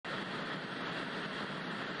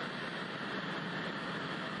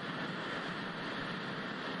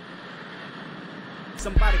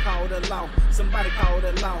Somebody call the law. Somebody call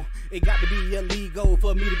the law. It got to be illegal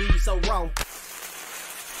for me to be so wrong.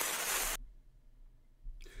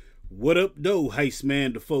 What up, though? Heist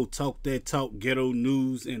man, the foe talk that talk, ghetto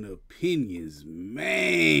news and opinions.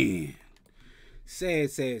 Man,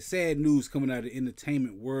 sad news coming out of the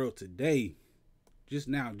entertainment world today. Just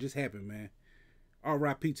happened, man.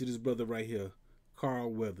 R.I.P to this brother right here, Carl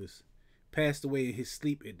Weathers. Passed away in his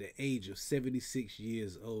sleep at the age of 76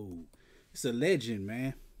 years old. It's a legend,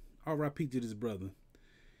 man. R.I.P to this brother.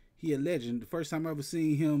 He a legend. The first time I ever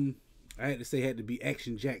seen him, I had to say had to be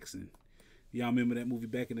Action Jackson. Y'all remember that movie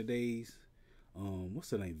back in the days?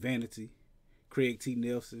 What's her name? Vanity. Craig T.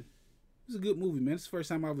 Nelson. It was a good movie, man. It's the first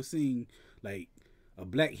time I ever seen like a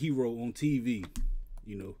black hero on TV.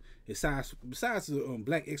 You know, besides the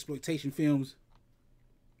black exploitation films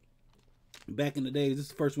back in the days, this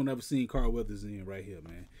is the first one I ever seen Carl Weathers in right here,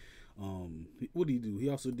 man. What did he do? He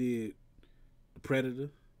also did The Predator.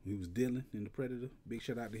 He was Dylan in The Predator. Big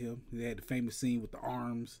shout out to him. He had the famous scene with the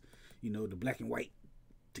arms, you know, the black and white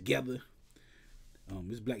together.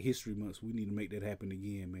 It's Black History Month, so we need to make that happen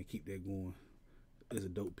again, man. Keep that going. There's a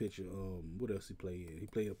dope picture. What else he played in? He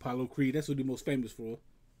played Apollo Creed. That's what he's most famous for.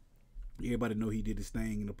 Everybody know he did his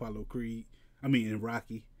thing in Apollo Creed. I mean, in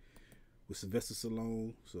Rocky with Sylvester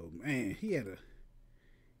Stallone. So man, he had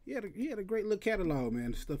a great little catalog,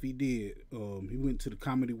 man. The stuff he did. He went to the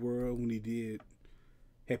comedy world when he did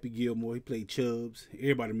Happy Gilmore. He played Chubbs.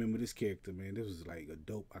 Everybody remember this character, man. This was like a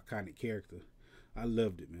dope, iconic character. I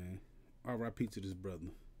loved it, man. R.I.P to this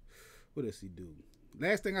brother. What else he do?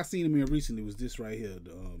 Last thing I seen him in recently was this right here,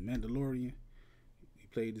 the Mandalorian. He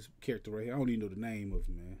played this character right here. I don't even know the name of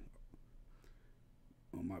him, man.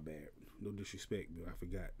 Oh, my bad. No disrespect, but I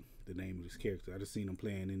forgot the name of this character. I just seen him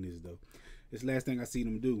playing in this, though. It's the last thing I seen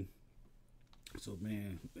him do. So,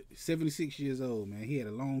 man, 76 years old, man. He had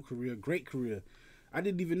a long career, great career. I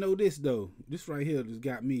didn't even know this, though. This right here just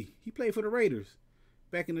got me. He played for the Raiders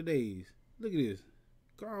back in the days. Look at this.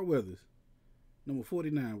 Carl Weathers. Number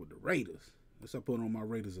 49 with the Raiders. Let's put on my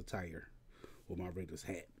Raiders attire or my Raiders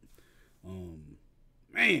hat.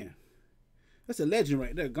 Man, that's a legend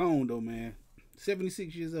right there. Gone though, man.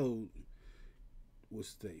 76 years old.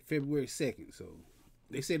 What's today? February 2nd. So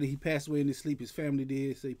they said that he passed away in his sleep. His family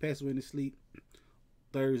did. So he passed away in his sleep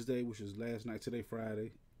Thursday, which was last night. Today,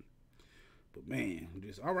 Friday. But man,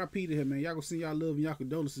 just R.I.P to him, man. Y'all gonna send y'all love and y'all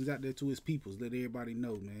condolences out there to his peoples. Let everybody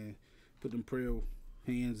know, man. Put them prayer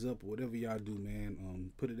hands up or whatever y'all do,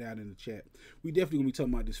 man. Put it out in the chat. We definitely gonna be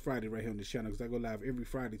talking about this Friday right here on this channel, because I go live every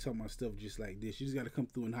Friday talking about stuff just like this. You just gotta come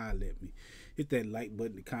through and holler at me. Hit that like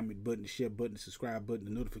button, the comment button, the share button, the subscribe button,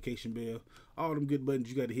 the notification bell. All them good buttons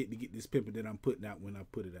you gotta hit to get this pimping that I'm putting out when I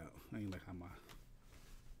put it out. I ain't like how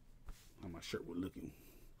my shirt was looking.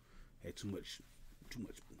 Had too much.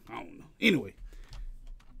 I don't know. Anyway,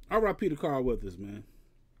 R.I.P to Carl Weathers, man.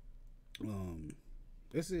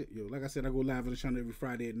 That's it, yo. Like I said, I go live on the channel every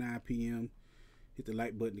Friday at 9 p.m. Hit the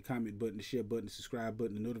like button, the comment button, the share button, the subscribe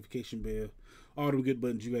button, the notification bell. All them good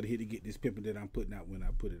buttons you got to hit to get this pimping that I'm putting out when I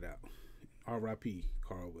put it out. R.I.P.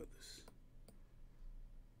 Carl Weathers.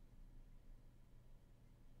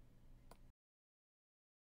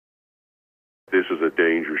 This is a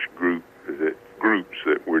dangerous groups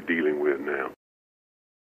that we're dealing with now.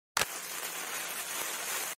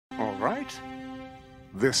 All right.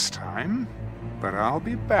 This time, but I'll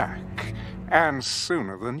be back, and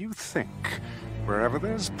sooner than you think. Wherever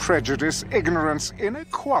there's prejudice, ignorance,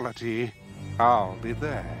 inequality, I'll be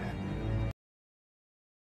there.